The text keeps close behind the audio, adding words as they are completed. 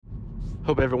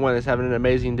Hope everyone is having an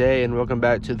amazing day, and welcome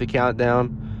back to The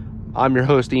Countdown. I'm your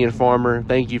host, Ian Farmer.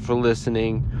 Thank you for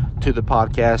listening to the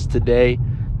podcast today.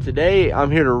 Today,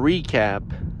 I'm here to recap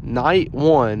night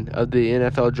one of the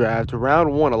NFL Draft.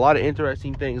 Round one, a lot of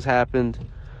interesting things happened.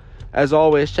 As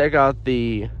always, check out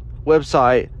the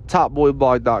website,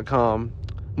 topboyblog.com.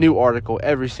 New article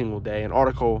every single day. An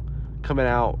article coming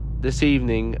out this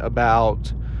evening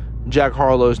about Jack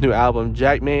Harlow's new album,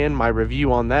 Jackman, my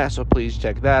review on that, so please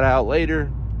check that out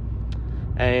later.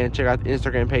 And check out the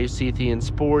Instagram page, CTN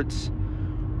Sports.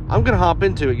 I'm going to hop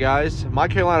into it, guys. My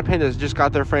Carolina Panthers just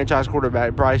got their franchise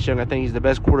quarterback, Bryce Young. I think he's the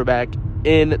best quarterback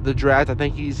in the draft.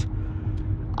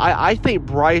 I think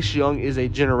Bryce Young is a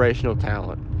generational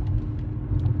talent.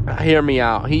 Hear me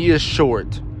out. He is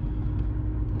short,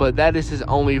 but that is his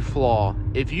only flaw.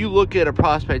 If you look at a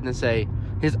prospect and say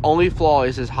his only flaw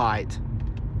is his height,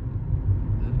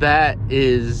 that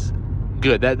is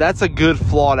good. That's a good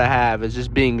flaw to have, is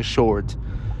just being short.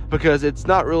 Because it's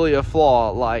not really a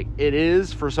flaw like it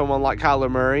is for someone like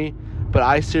Kyler Murray. But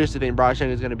I seriously think Bryce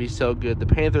Young is going to be so good. The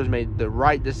Panthers made the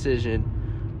right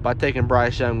decision by taking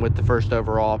Bryce Young with the first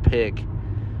overall pick.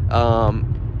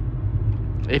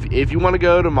 If you want to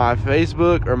go to my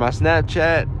Facebook or my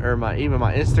Snapchat or even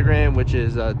my Instagram, which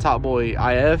is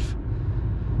TopBoyIF,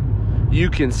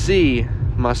 you can see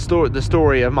the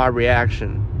story of my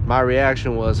reaction. My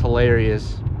reaction was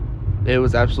hilarious. It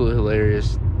was absolutely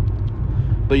hilarious.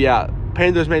 But yeah,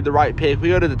 Panthers made the right pick. We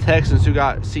go to the Texans, who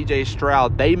got C.J.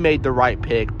 Stroud. They made the right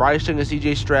pick. Bryce Young and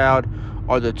C.J. Stroud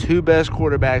are the two best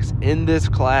quarterbacks in this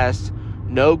class.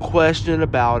 No question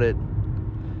about it.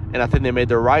 And I think they made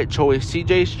the right choice.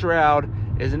 C.J. Stroud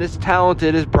isn't as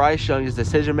talented as Bryce Young. His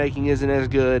decision-making isn't as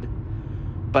good.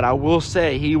 But I will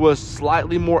say he was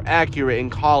slightly more accurate in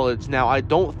college. Now, I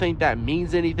don't think that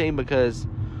means anything because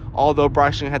although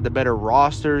Bryce Young had the better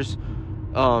rosters,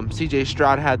 C.J.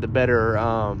 Stroud had the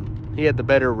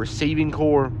better receiving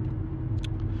core.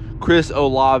 Chris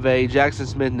Olave, Jackson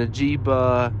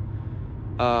Smith-Njigba,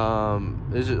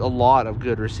 there's a lot of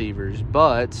good receivers,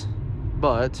 but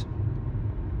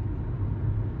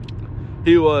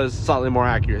he was slightly more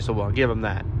accurate, so I'll give him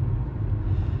that.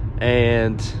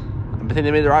 And I think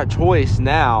they made the right choice.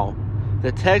 Now,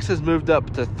 the Texans moved up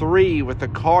to 3 with the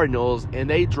Cardinals, and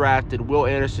they drafted Will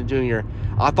Anderson Jr.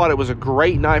 I thought it was a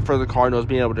great night for the Cardinals,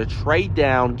 being able to trade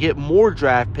down, get more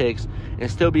draft picks, and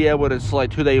still be able to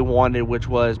select who they wanted, which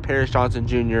was Paris Johnson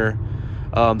Jr.,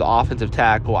 the offensive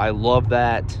tackle. I love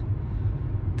that.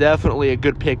 Definitely a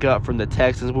good pickup from the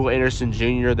Texans, Will Anderson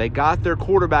Jr. They got their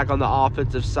quarterback on the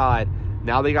offensive side.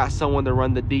 Now they got someone to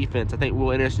run the defense. I think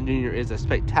Will Anderson Jr. is a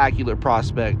spectacular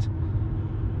prospect.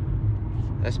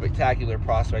 And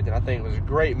I think it was a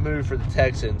great move for the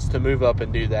Texans to move up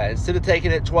and do that. Instead of taking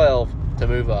it 12, to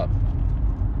move up.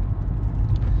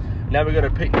 Now we go to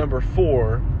pick number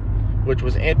 4, which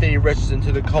was Anthony Richardson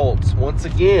to the Colts. Once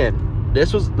again,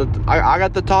 I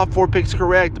got the top 4 picks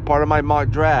correct, part of my mock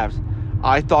draft.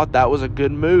 I thought that was a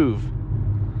good move.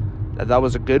 That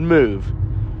was a good move.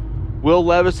 Will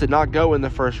Levis did not go in the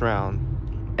first round.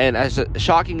 And as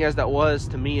shocking as that was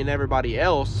to me and everybody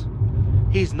else,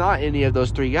 he's not any of those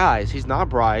 3 guys. He's not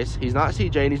Bryce, he's not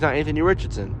CJ, and he's not Anthony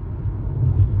Richardson.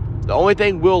 The only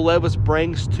thing Will Levis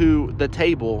brings to the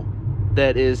table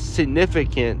that is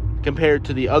significant compared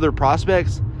to the other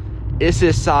prospects is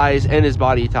his size and his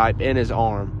body type and his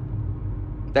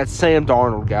arm. That's Sam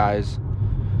Darnold, guys.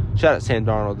 Shout out Sam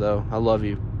Darnold, though. I love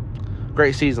you.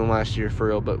 Great season last year, for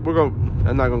real, but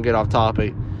I'm not going to get off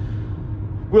topic.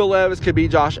 Will Levis could be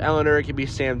Josh Allen or it could be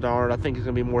Sam Darnold. I think it's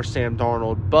going to be more Sam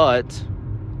Darnold, but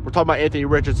we're talking about Anthony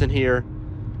Richardson here.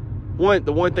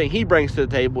 The one thing he brings to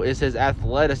the table is his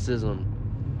athleticism.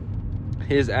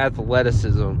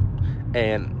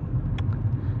 And,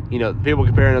 people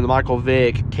comparing him to Michael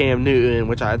Vick, Cam Newton,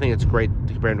 which I think it's great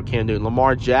to compare him to Cam Newton,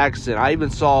 Lamar Jackson. I even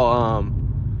saw,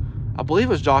 I believe it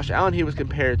was Josh Allen he was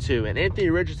compared to. And Anthony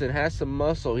Richardson has some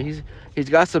muscle. He's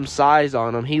got some size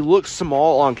on him. He looks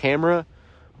small on camera,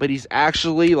 but he's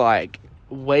actually,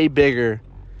 way bigger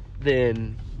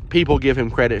than people give him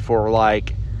credit for.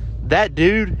 That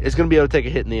dude is going to be able to take a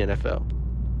hit in the NFL.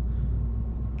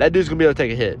 That dude's going to be able to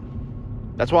take a hit.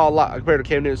 That's why I compare to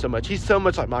Cam Newton so much. He's so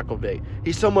much like Michael Vick.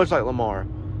 He's so much like Lamar.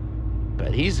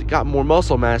 But he's got more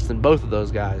muscle mass than both of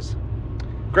those guys.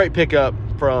 Great pickup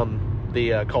from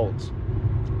the Colts.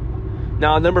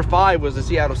 Now, number 5 was the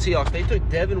Seattle Seahawks. They took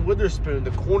Devin Witherspoon,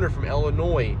 the corner from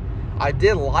Illinois. I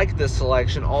did like this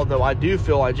selection, although I do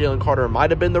feel like Jalen Carter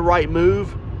might have been the right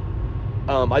move.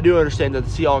 I do understand that the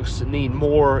Seahawks need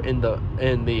more in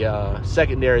the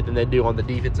secondary than they do on the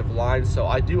defensive line, so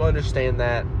I do understand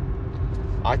that.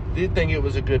 I did think it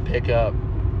was a good pickup.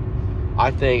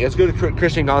 I think as good as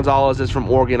Christian Gonzalez is from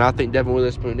Oregon, I think Devin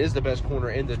Witherspoon is the best corner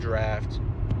in the draft.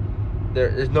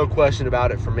 There's no question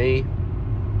about it for me.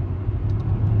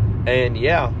 And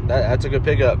yeah, that's a good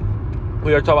pickup.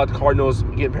 We are talking about the Cardinals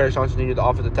getting Paris Johnson Jr., the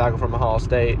offensive tackle from Ohio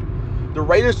State. The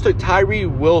Raiders took Tyree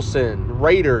Wilson. The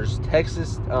Raiders took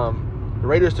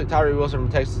Tyree Wilson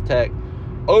from Texas Tech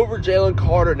over Jalen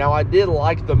Carter. Now, I did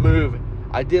like the move.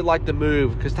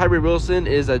 Because Tyree Wilson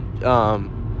is a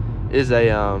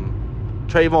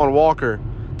Trayvon Walker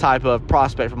type of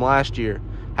prospect from last year.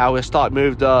 How his stock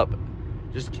moved up,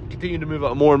 just continued to move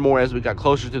up more and more as we got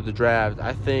closer to the draft.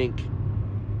 I think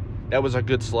that was a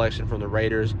good selection from the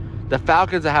Raiders. The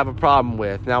Falcons I have a problem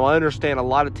with. Now, I understand a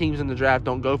lot of teams in the draft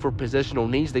don't go for positional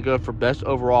needs. They go for best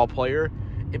overall player.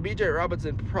 And B.J.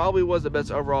 Robinson probably was the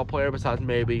best overall player besides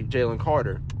maybe Jalen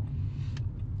Carter.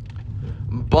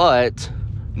 But,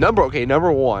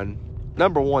 number one,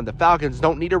 the Falcons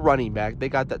don't need a running back. They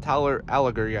got that Tyler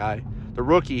Alleger guy, the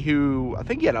rookie, who I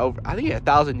think he had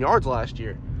 1,000 yards last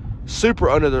year. He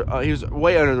was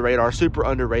way under the radar, super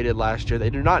underrated last year. They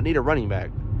do not need a running back.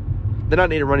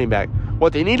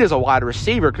 What they need is a wide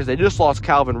receiver because they just lost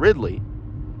Calvin Ridley.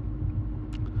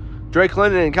 Drake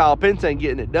London and Kyle Pitts ain't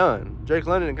getting it done. Drake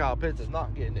London and Kyle Pitts is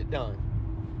not getting it done.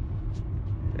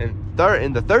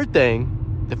 And the third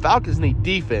thing, the Falcons need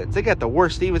defense. They got the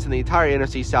worst defense in the entire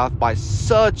NFC South by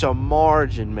such a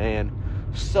margin, man.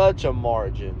 Such a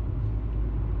margin.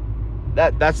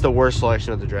 That's the worst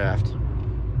selection of the draft.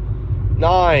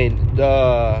 9,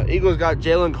 the Eagles got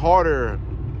Jalen Carter.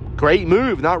 Great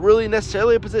move. Not really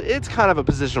necessarily a position. It's kind of a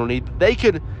positional need. They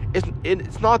could.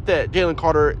 It's not that Jalen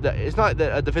Carter. It's not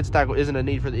that a defensive tackle isn't a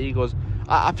need for the Eagles.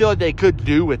 I feel like they could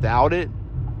do without it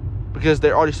because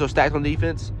they're already so stacked on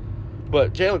defense.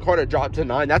 But Jalen Carter dropped to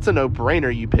 9. That's a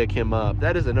no-brainer. You pick him up.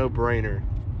 That is a no-brainer.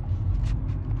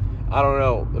 I don't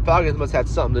know. The Falcons must have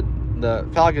something. The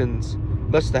Falcons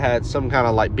must have had some kind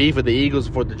of like beef with the Eagles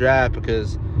before the draft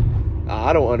because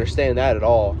I don't understand that at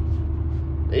all.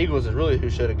 The Eagles is really who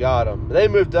should have got him. They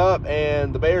moved up,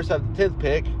 and the Bears have the 10th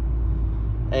pick,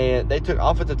 and they took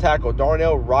offensive tackle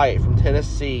Darnell Wright from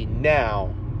Tennessee.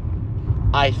 Now,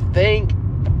 I think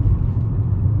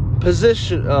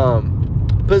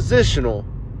positional,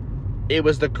 it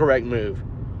was the correct move.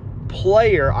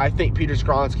 Player, I think Peter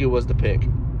Skoronski was the pick.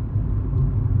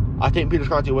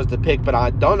 But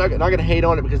I'm not going to hate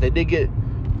on it because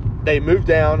they moved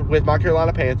down with my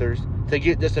Carolina Panthers to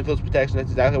get distant field protection.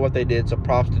 That's exactly what they did, so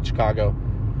props to Chicago.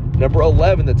 Number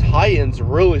 11, the Titans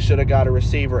really should have got a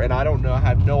receiver, and I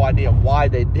have no idea why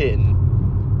they didn't.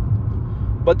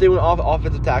 But they went off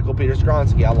offensive tackle Peter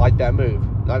Skoronski. I like that move.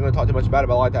 Not going to talk too much about it,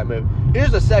 but I like that move.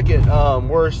 Here's the second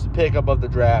worst pickup of the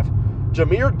draft.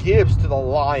 Jahmyr Gibbs to the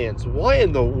Lions. What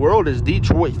in the world is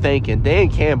Detroit thinking? Dan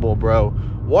Campbell, bro.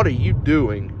 What are you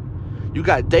doing? You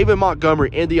got David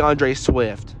Montgomery and DeAndre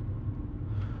Swift.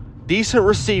 Decent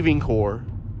receiving core.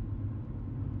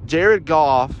 Jared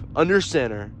Goff under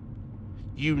center.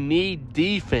 You need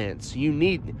defense.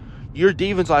 Your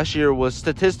defense last year was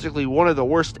statistically one of the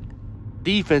worst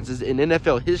defenses in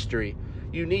NFL history.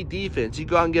 You need defense. You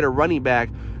go out and get a running back.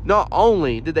 Not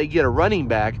only did they get a running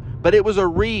back, but it was a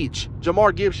reach.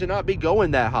 Jahmyr Gibbs should not be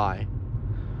going that high.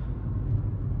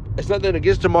 It's nothing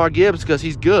against Jahmyr Gibbs because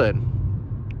he's good.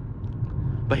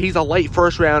 But he's a late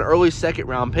first round, early second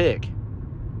round pick.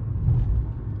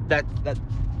 That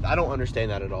I don't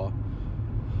understand that at all.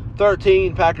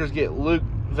 13, Packers get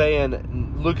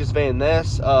Lucas Van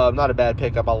Ness. Not a bad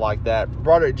pickup. I like that.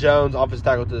 Broderick Jones, offensive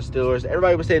tackle to the Steelers.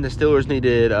 Everybody was saying the Steelers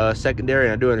needed secondary,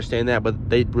 and I do understand that, but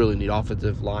they really need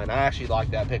offensive line. I actually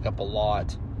like that pickup a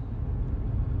lot.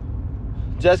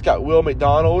 Jets got Will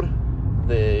McDonald,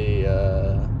 the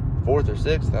 4th or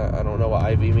 6th. I don't know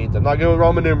what IV means. I'm not good with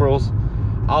Roman numerals.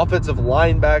 Offensive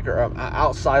linebacker,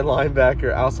 outside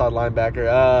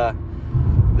linebacker.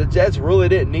 The Jets really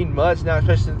didn't need much now,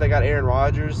 especially since they got Aaron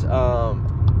Rodgers.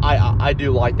 I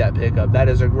do like that pickup. That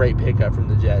is a great pickup from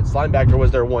the Jets. Linebacker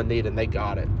was their one need, and they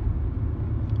got it.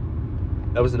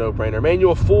 That was a no-brainer.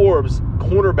 Emmanuel Forbes,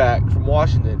 cornerback from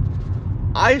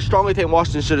Washington. I strongly think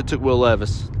Washington should have took Will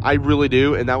Levis. I really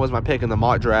do, and that was my pick in the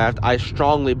mock draft. I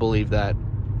strongly believe that.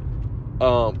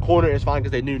 Corner is fine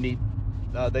because they do need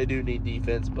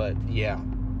defense, but yeah.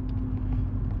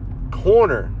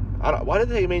 Corner. Why did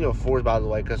they take Emmanuel Forbes, by the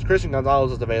way? Because Christian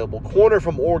Gonzalez is available. Corner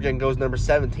from Oregon goes number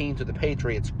 17 to the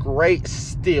Patriots. Great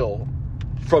steal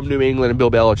from New England and Bill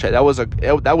Belichick.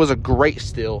 That was a great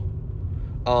steal.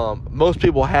 Most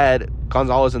people had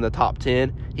Gonzalez in the top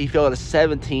 10. He fell at a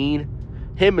 17.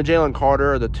 Him and Jalen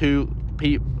Carter are the two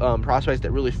prospects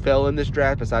that really fell in this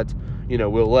draft, besides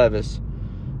Will Levis.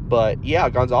 But yeah,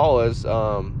 Gonzalez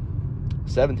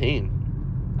 17.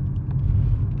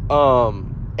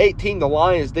 18, the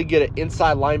Lions did get an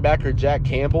inside linebacker, Jack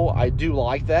Campbell. I do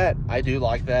like that.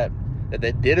 That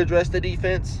they did address the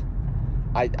defense.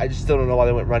 I just still don't know why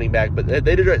they went running back, but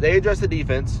they addressed the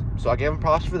defense, so I give them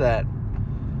props for that.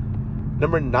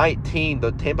 Number 19,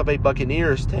 the Tampa Bay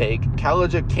Buccaneers take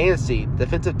Khalid Kancey,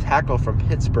 defensive tackle from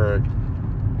Pittsburgh.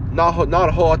 Not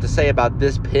a whole lot to say about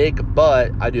this pick,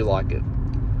 but I do like it.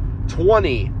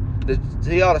 20, the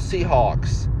Seattle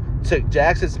Seahawks took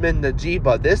Jackson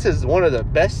Smith-Njigba. This is one of the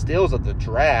best steals of the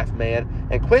draft, man.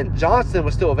 And Quentin Johnston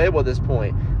was still available at this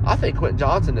point. I think Quentin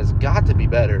Johnston has got to be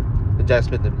better than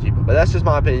Jackson Smith-Njigba, but that's just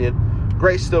my opinion.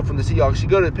 Great steal from the Seahawks. You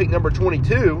go to pick number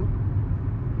 22.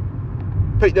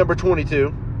 Pick number 22.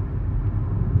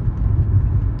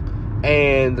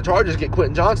 And the Chargers get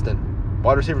Quentin Johnston,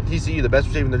 wide receiver from TCU, the best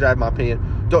receiver in the draft, in my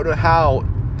opinion. Don't know how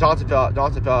Johnson fell out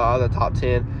of the top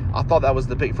 10. I thought that was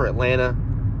the pick for Atlanta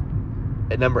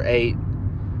at number 8.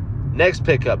 Next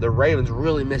pickup, the Ravens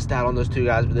really missed out on those two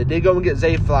guys, but they did go and get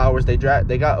Zay Flowers. They got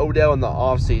Odell in the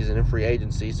offseason in free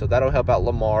agency, so that'll help out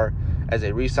Lamar as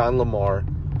they re-sign Lamar.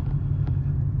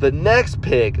 The next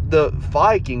pick, the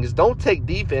Vikings don't take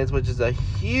defense, which is a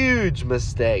huge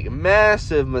mistake,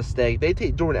 massive mistake. They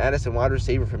take Jordan Addison, wide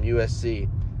receiver from USC.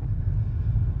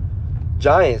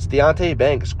 Giants, Deonte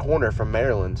Banks, corner from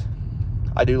Maryland.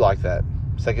 I do like that.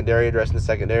 Secondary, addressing the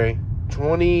secondary.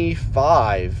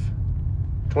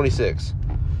 26.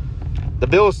 The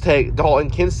Bills take Dalton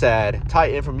Kincaid,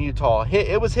 tight end from Utah.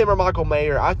 It was him or Michael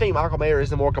Mayer. I think Michael Mayer is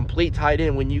the more complete tight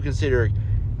end when you consider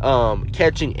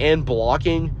catching and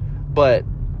blocking, but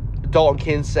Dalton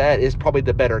Kincaid is probably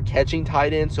the better catching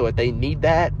tight end, so if they need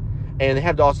that, and they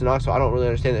have Dawson Knox, so I don't really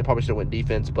understand. They probably should have went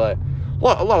defense, but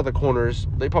a lot of the corners,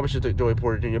 they probably should have took Joey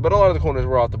Porter Jr., but a lot of the corners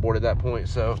were off the board at that point,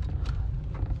 so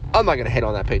I'm not going to hate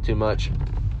on that pick too much.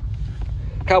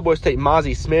 Cowboys take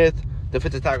Mozzie Smith,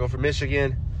 defensive tackle from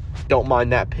Michigan. Don't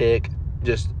mind that pick,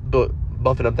 just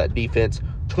buffing up that defense.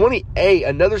 28,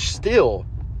 another steal.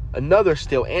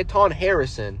 Anton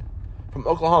Harrison from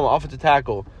Oklahoma, offensive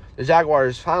tackle. The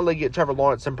Jaguars finally get Trevor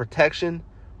Lawrence some protection.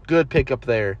 Good pickup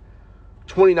there.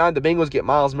 29, the Bengals get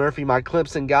Myles Murphy, my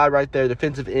Clemson guy right there,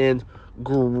 defensive end.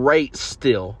 Great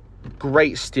steal.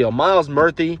 Myles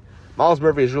Murphy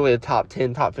is really a top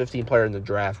 10, top 15 player in the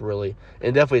draft, really.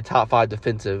 And definitely a top 5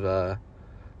 defensive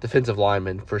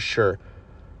lineman for sure.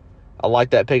 I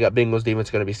like that pickup. Bengals defense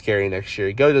is going to be scary next year.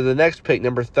 You go to the next pick,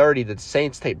 number 30. The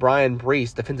Saints take Brian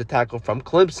Brees, defensive tackle from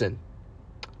Clemson.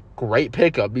 Great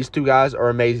pickup. These two guys are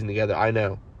amazing together. I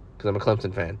know, because I'm a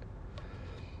Clemson fan.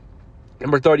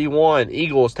 Number 31,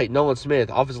 Eagles take Nolan Smith,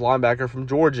 offensive linebacker from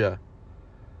Georgia.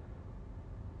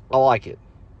 I like it.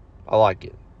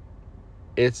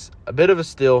 It's a bit of a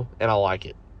steal, and I like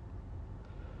it.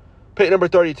 Pick number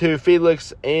 32,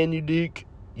 Felix Anudike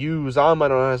Uzomah. I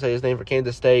don't know how to say his name, for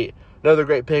Kansas State. Another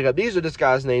great pickup. These are just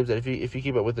guys' names that if you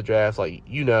keep up with the draft, like,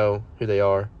 you know who they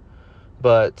are.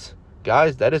 But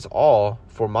guys, that is all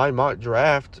for my mock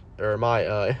draft, or my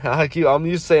I'm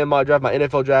used to saying mock draft, my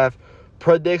NFL draft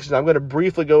prediction. I'm going to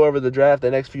briefly go over the draft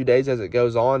the next few days as it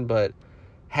goes on, but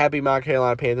happy my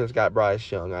Carolina Panthers got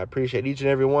Bryce Young. I appreciate each and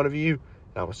every one of you,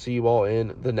 and I will see you all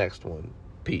in the next one.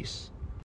 Peace.